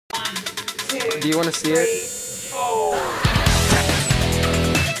Do you want to see it?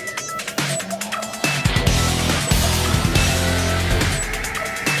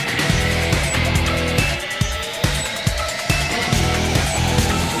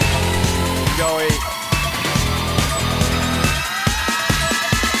 Joey.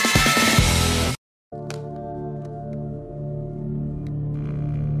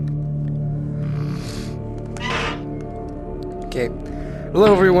 Okay.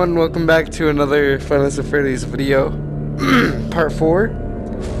 Hello everyone, welcome back to another Fnaf at Freddy's video. Part 4.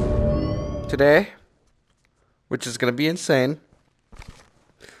 Today, which is gonna be insane,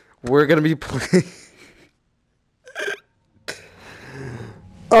 we're gonna be playing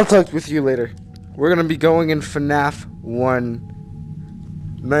I'll talk with you later. We're gonna be going in Fnaf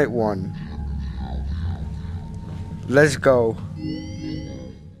 1 Night 1. Let's go.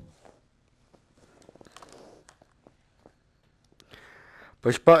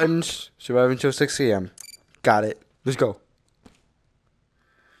 Push buttons, survive until 6 AM. Got it. Let's go.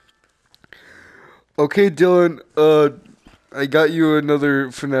 Okay, Dylan, I got you another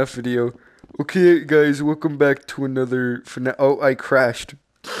FNAF video. Okay, guys, welcome back to another FNAF. Oh, I crashed.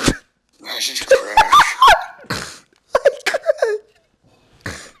 I just crashed.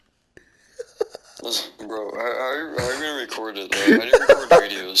 Listen, bro, I'm gonna record it, though. I didn't record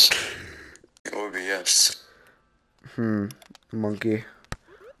videos. OBS. Monkey.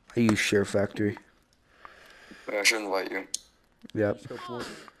 I use Share Factory. I should invite you. Yep.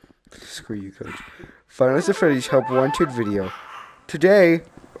 Screw you, coach. Fnaf at Freddy's Help Wanted video. Today,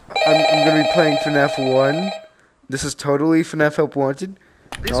 I'm gonna be playing FNAF 1. This is totally FNAF Help Wanted.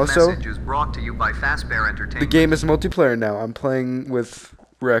 This also, message is brought to you by Fazbear Entertainment. The game is multiplayer now. I'm playing with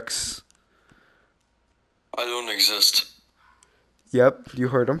Rex. I don't exist. Yep, you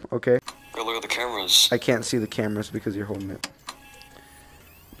heard him. Okay. Go look at the cameras. I can't see the cameras because you're holding it.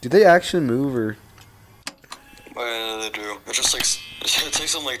 Do they actually move or? Yeah, they do. It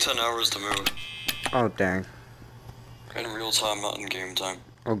takes them like 10 hours to move. Oh dang. In real time, not in game time.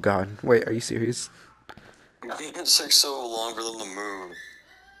 Oh god. Wait, are you serious? It takes so long for them to move.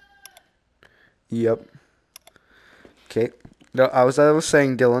 Yep. Okay. No, I was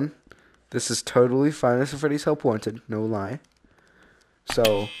saying, Dylan, this is totally Fnaf at Freddy's Help Wanted. No lie.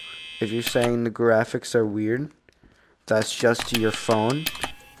 So, if you're saying the graphics are weird, that's just your phone.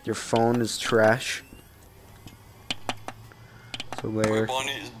 Your phone is trash. So there. Wait,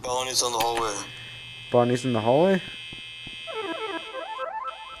 Bonnie's in the hallway. Bonnie's in the hallway?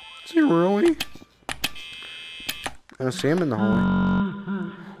 Is he really? I don't see him in the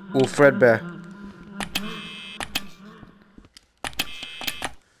hallway. Oh, Fredbear.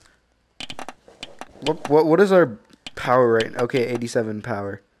 What is our power right now? Okay, 87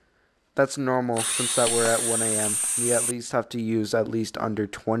 power. That's normal since that we're at 1 AM. We at least have to use at least under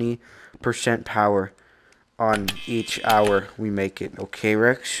 20% power on each hour we make it. Okay,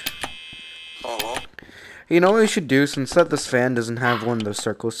 Rex? You know what we should do? Since that this fan doesn't have one of those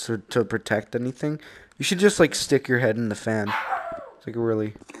circles to protect anything, you should just like stick your head in the fan. It's like a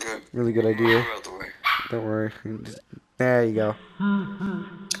really good idea. Don't worry. There you go.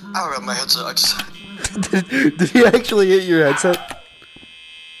 I got my headset. Did you actually hit your headset?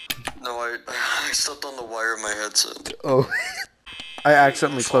 No, I stepped on the wire of my headset. Oh. I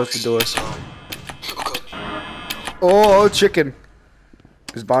accidentally closed the door. So, okay. Oh, chicken.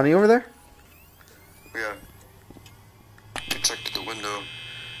 Is Bonnie over there? Yeah. I checked the window.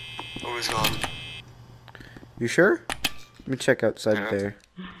 Oh, he's gone. You sure? Let me check outside there.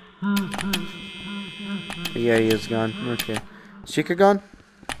 Yeah, he is gone. Okay. Is Chica gone?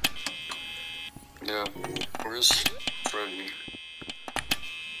 Yeah. Where's Freddy?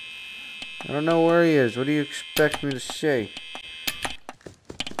 I don't know where he is. What do you expect me to say?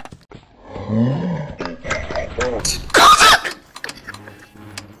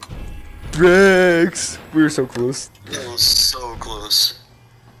 Rex! We were so close. That was so close.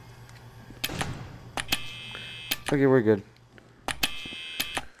 Okay, we're good.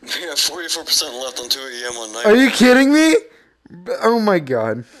 We got 44% left on 2 AM on night. Are you kidding me? Oh my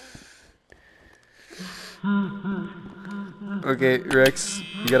god. Okay, Rex,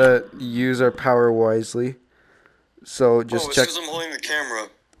 you gotta use our power wisely. So just check. Because I'm holding the camera.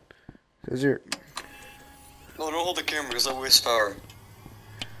 Is your... No, don't hold the camera because that wastes power.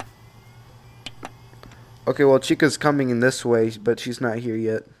 Okay, well, Chica's coming in this way, but she's not here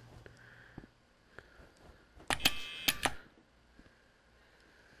yet.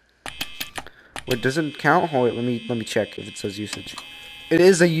 Wait, does it count? Oh, wait, let me check if it says usage. It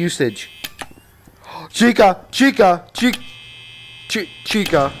is a usage. Chica! Chica!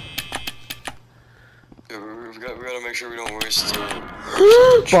 Chica! Yeah, we gotta make sure we don't waste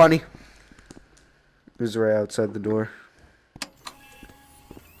Bonnie. It was right outside the door.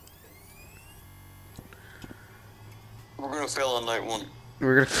 We're gonna fail on night 1.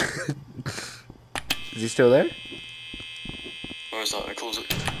 We're gonna. Is he still there? No, it's not. I close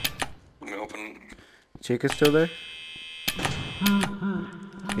it. Let me open. Chica's still there?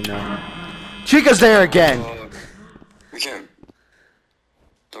 Okay, no. Chica's there again! We can't.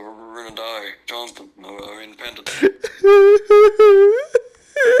 We're gonna die. Jonathan. No, I mean Panda.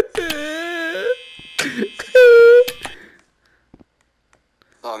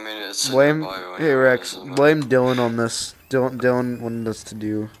 I mean, it's in Blame. the bio Hey, anyway, Rex. so, man. Blame Dylan on this. Dylan wanted us to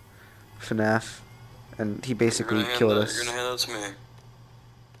do Fnaf. And he basically killed us. You're gonna hand that to me.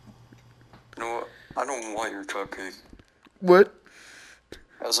 You know what? I don't want your cupcake. What?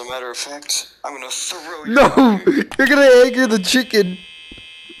 As a matter of fact, I'm gonna throw you. No! You're gonna anger the chicken!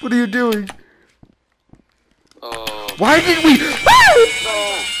 What are you doing? Why did we?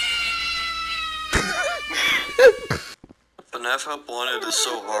 No! Fnaf Help Wanted is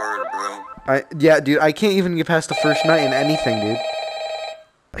so hard, bro. Yeah, dude, I can't even get past the first night in anything, dude.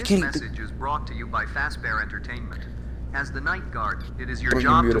 I This can't. message is brought to you by Fazbear Entertainment. As the night guard, it is your Don't you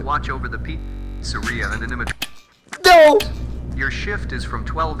job mute to it. watch over the pizzeria and animatronics. No! Your shift is from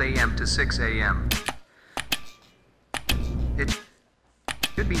 12 a.m. to 6 a.m. It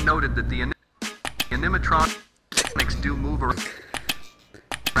should be noted that the animatronics do move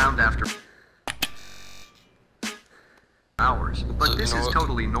around after hours, but this is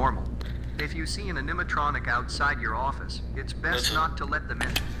totally normal. If you see an animatronic outside your office, it's best not to let them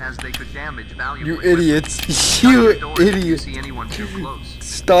in, as they could damage valuable You equipment. idiots. Shut You your doors if you idiot. see anyone too close.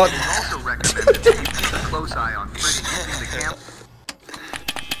 Stop. It is also recommended that you keep a close eye on Freddy using the camp.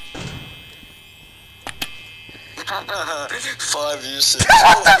 5 usage.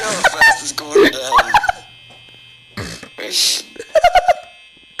 Oh, look how fast it's going down. Why is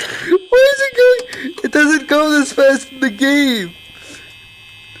it going? It doesn't go this fast in the game.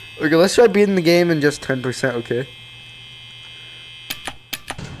 Okay, let's try beating the game in just 10%, okay?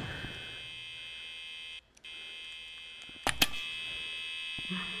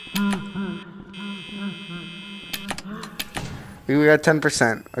 We got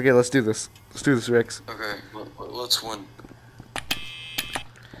 10%. Okay, let's do this. Let's do this, Rex. Okay, let's win.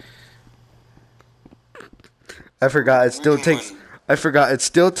 I forgot it still We can takes. win. I forgot it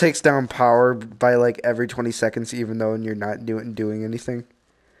still takes down power by like every 20 seconds, even though you're not doing anything.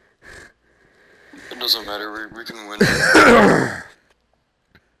 It doesn't matter. We can win.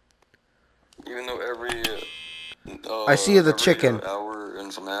 Even though every I see the every, chicken. hour in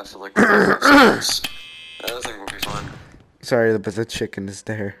FNAF like 5 seconds, I think we'll be fine. Sorry, but the chicken is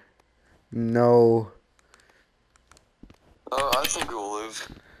there. No. I think we'll live.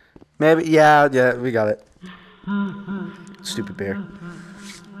 Maybe. Yeah. We got it. Stupid bear.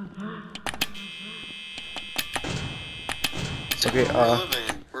 Okay. We're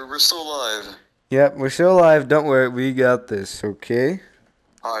living. We're still alive. Yep, we're still alive. Don't worry, we got this. Okay.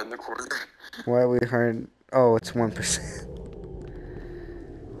 Hide in the corner. Why are we hard? Oh, it's 1%.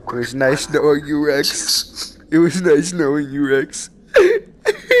 It was nice knowing you, Rex. It was nice knowing you, Rex.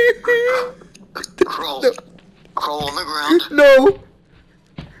 Crawl. No. Crawl on the ground. No.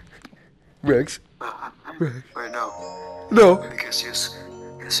 Rex. Wait, no. No. Yes.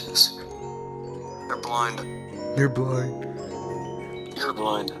 They're blind. You're blind. You're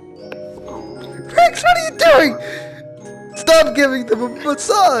blind. Rex, what are you doing? Stop giving them a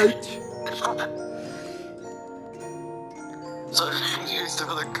massage. Sorry, you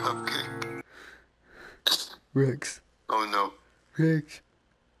threw the cupcake. Rex. Oh no. Rex.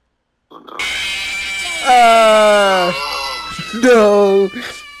 Oh no. Ah. No.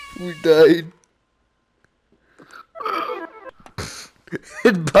 We died.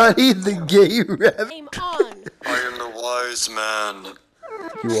 And Buddy the gay rabbit. Game on. I am the wise man.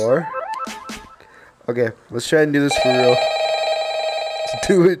 You are? Okay, let's try and do this for real. Let's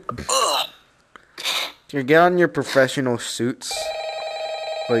do it. You get on your professional suits.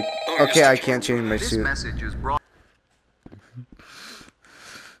 Like, okay, I can't change my This suit. message is brought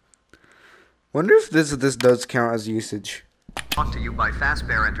Wonder if this does count as usage. to you by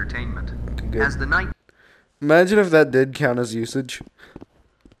Fazbear Entertainment. Good. As the night Imagine if that did count as usage.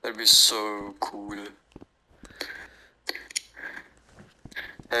 That'd be so cool.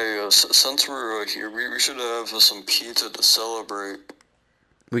 Hey, since we're here, we should have some pizza to celebrate.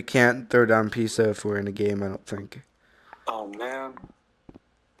 We can't throw down pizza if we're in a game, I don't think. Oh man.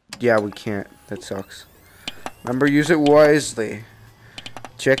 Yeah, we can't. That sucks. Remember, use it wisely.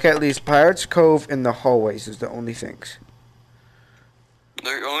 Check at least Pirates Cove and the hallways is the only things.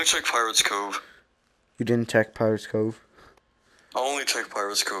 They only check Pirates Cove. You didn't check Pirates Cove? I only check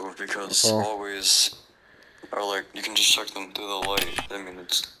Pirates Cove because Oh. always Or like, you can just check them through the light. I mean,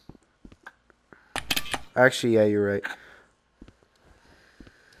 it's... Actually, yeah, you're right.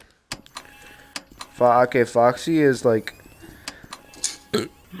 Okay, Foxy is like... This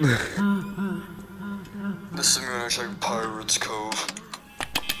is me when I check Pirates Cove.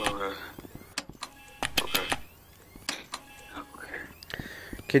 Okay.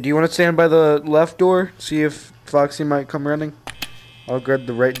 Okay, do you want to stand by the left door? See if Foxy might come running? I'll grab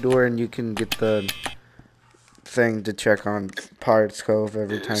the right door and you can get the thing to check on Pirates Cove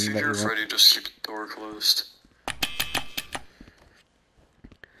every time if you that hear you want. Freddy, just keep the door closed.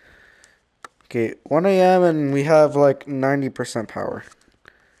 Okay, 1 a.m. and we have like 90% power.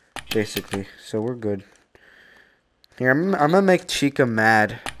 Basically, so we're good. Here, I'm gonna make Chica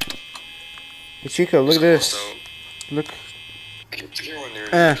mad. Hey, Chica, look at this. Look. Keep the camera near you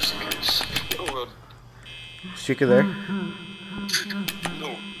just in case. Oh god. Is Chica there? No.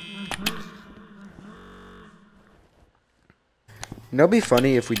 You know, it'd be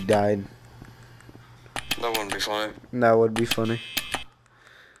funny if we died. That wouldn't be funny. That would be funny.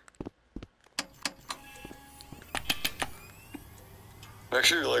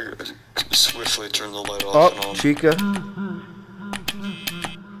 Actually, like, swiftly turn the light off and Oh, on. Chica.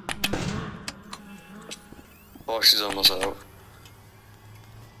 Foxy's almost out.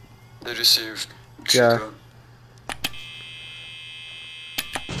 Did you see if Yeah. Chica?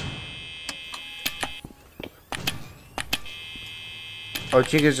 Oh,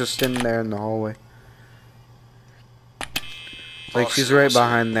 Chica's just sitting there in the hallway. Like, Foxy's she's right almost out.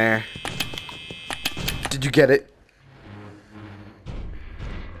 behind there. Did you get it?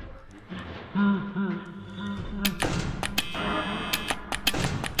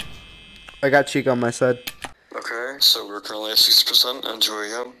 I got Chica on my side. Okay, so we're currently at 60% and 2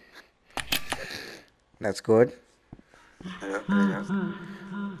 a.m. That's good. Yeah.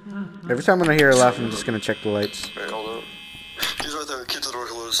 Every time when I hear her laugh, I'm just gonna check the lights. Wait, hold up. He's right there. Keep the door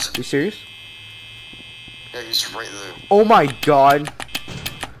closed. You serious? Yeah, he's right there. Oh my god!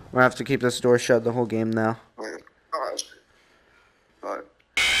 I'm gonna have to keep this door shut the whole game now. Wait. Alright. Alright.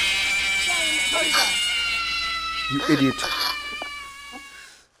 You idiot.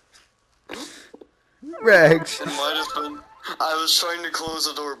 Rex. It might have been. I was trying to close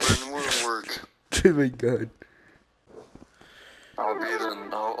the door, but it wouldn't work. Oh my god. I'll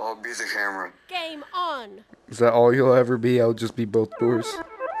be the camera. Game on. Is that all you'll ever be? I'll just be both doors.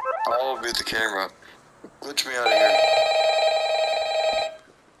 I'll be the camera. Glitch me out of here.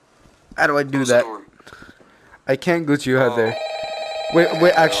 How do I do Close the that? door. I can't glitch you out there.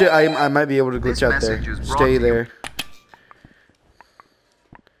 Wait, actually, I might be able to glitch This out there. message is brought Stay to you. there.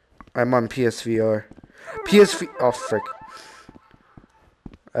 I'm on PSVR. Oh, frick.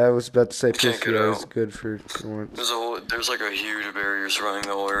 I was about to say Can't get PSVR is out. good for once. There's like a huge barrier surrounding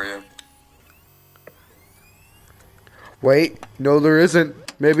the whole area. Wait, no there isn't.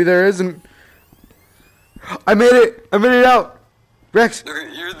 Maybe there isn't. I made it! I made it out! Rex!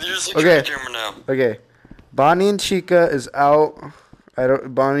 You're the Okay. camera now. Okay. Bonnie and Chica is out.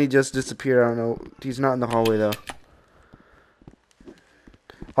 Bonnie just disappeared. I don't know. He's not in the hallway though.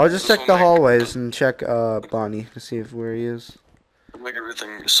 I'll just check the hallways and check Bonnie to see where he is. Make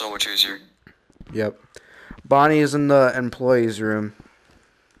everything so much easier. Yep. Bonnie is in the employees room.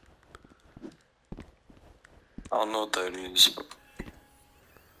 I don't know what that is.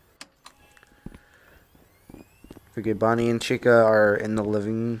 Okay, Bonnie and Chica are in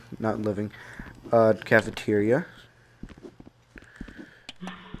the cafeteria.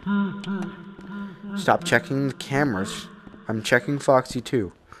 Stop checking the cameras. I'm checking Foxy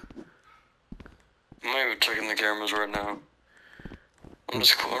too. I'm not even checking the cameras right now. I'm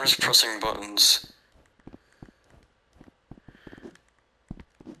just pressing buttons.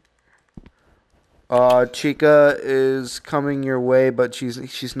 Chica is coming your way, but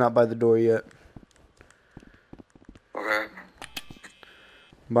she's not by the door yet. Okay.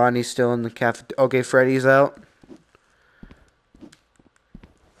 Bonnie's still in the cafeteria. Okay, Freddy's out.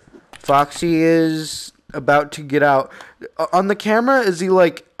 Foxy is about to get out. On the camera, is he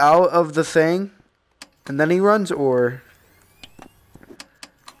like out of the thing? And then he runs, or?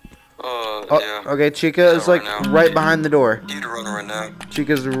 Yeah. Okay, Chica is like right now. right behind the door. He'd run right now.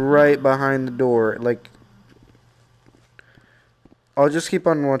 Chica's right behind the door. Like, I'll just keep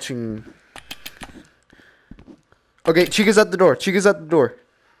on watching. Okay, Chica's at the door. Chica's at the door.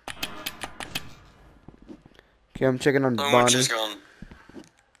 Okay, I'm checking on Bonnie. She's gone.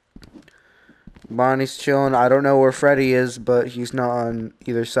 Bonnie's chilling. I don't know where Freddy is, but he's not on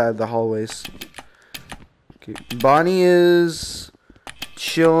either side of the hallways. Okay. Bonnie is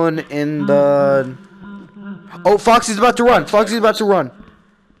chilling in the... Oh, Foxy's about to run. Foxy's about to run.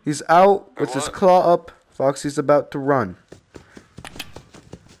 He's out with his claw up. Foxy's about to run.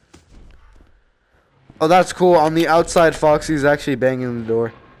 Oh, that's cool. On the outside, Foxy's actually banging the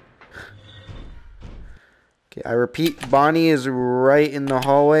door. Okay, I repeat, Bonnie is right in the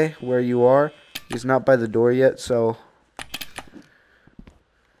hallway where you are. He's not by the door yet, so...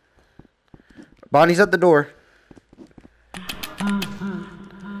 Bonnie's at the door. I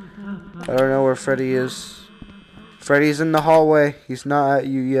don't know where Freddy is. Freddy's in the hallway. He's not at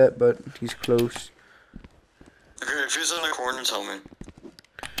you yet, but he's close. Okay, if he's in the corner, tell me.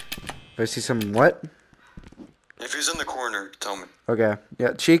 If I see some what? If he's in the corner, tell me. Okay.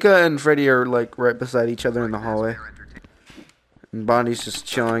 Yeah, Chica and Freddy are like right beside each other in the hallway. And Bonnie's just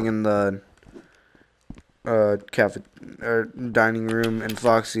chilling in the dining room, and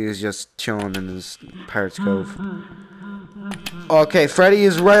Foxy is just chilling in his Pirate's Cove. Okay, Freddy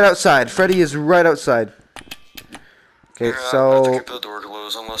is right outside. Freddy is right outside. Okay, Yeah, I so have to keep the door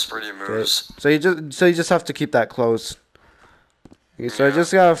closed unless Freddy moves. so you just have to keep that closed. Okay, so I Yeah.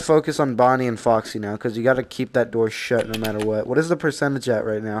 just gotta focus on Bonnie and Foxy now, because you gotta keep that door shut no matter what. What is the percentage at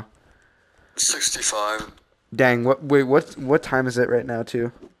right now? 65. Dang, what time is it right now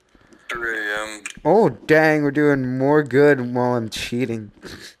too? 3 a.m. Oh dang, we're doing more good while I'm cheating.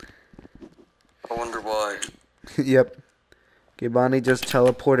 I wonder why. Yep. Okay, Bonnie just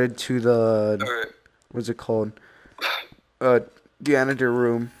teleported to the Alright. what's it called? Janitor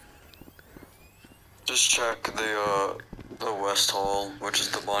room. Just check the west hall, which is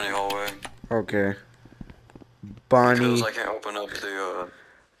the Bonnie hallway. Okay. Bonnie. Because I can't open up the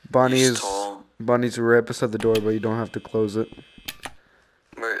Bonnie's hall. Bonnie's right beside the door, but you don't have to close it.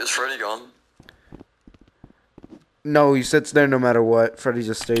 Wait, is Freddy gone? No, he sits there no matter what. Freddy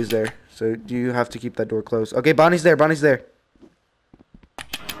just stays there. So you have to keep that door closed. Okay, Bonnie's there. Bonnie's there.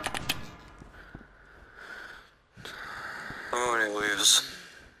 Oh, when he leaves.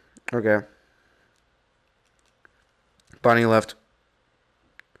 Okay. Bonnie left.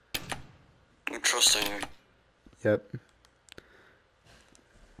 I'm trusting you. Yep.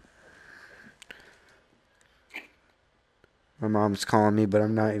 My mom's calling me, but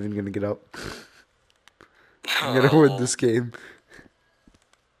I'm not even gonna get up. I'm gonna win this game.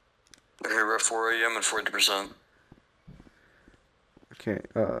 Okay, we're at 4 a.m. and 40%. Okay,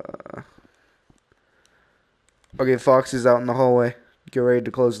 Okay, Fox is out in the hallway. Get ready to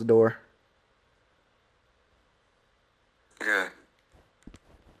close the door. Okay.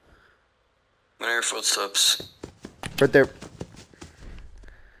 When are your footsteps? Right there.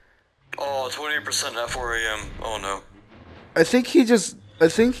 Oh, 20% at 4 a.m. Oh no. I think he just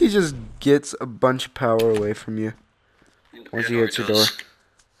gets a bunch of power away from you once he hits your door.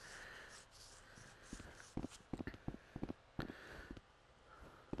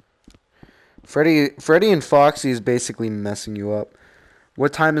 Freddy and Foxy is basically messing you up.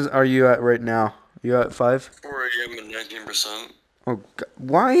 What time are you at right now? You at 5? 4 a.m. and 19%. Oh, God.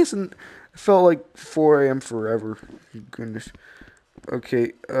 Why isn't... It felt like 4 a.m. forever. Goodness.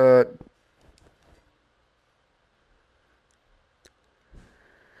 Okay,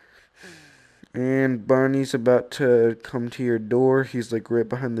 and Barney's about to come to your door. He's like right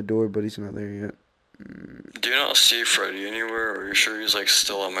behind the door, but he's not there yet. Do you not see Freddy anywhere, or are you sure he's like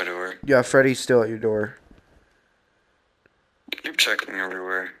still at my door? Yeah, Freddy's still at your door. Keep checking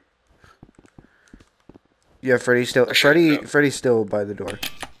everywhere. Yeah, Freddy's still... Actually, no. Freddy's still by the door.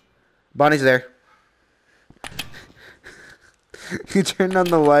 Bonnie's there. You turned on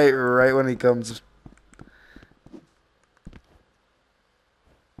the light right when he comes.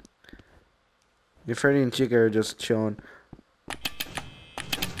 Yeah, Freddy and Chica are just chilling.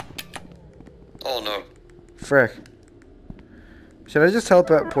 Oh no. Frick. Should I just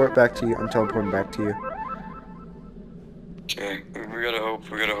teleport back to you? I'm teleporting back to you. Okay, we gotta hope,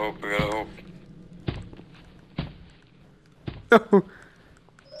 we gotta hope, we gotta hope. No.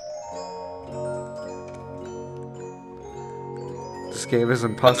 This game is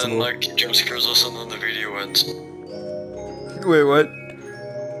impossible. And then like jump scares us and then the video ends. Wait, what?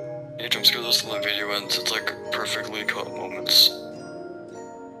 He jump scares us and the video ends. It's like perfectly cut moments.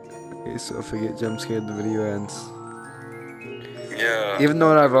 Okay, so if I get jump scared, the video ends. Yeah. Even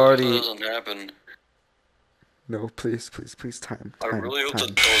though I've already... That doesn't happen. No, please, please, please, time. I really hope time.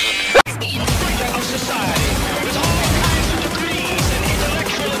 that doesn't happen.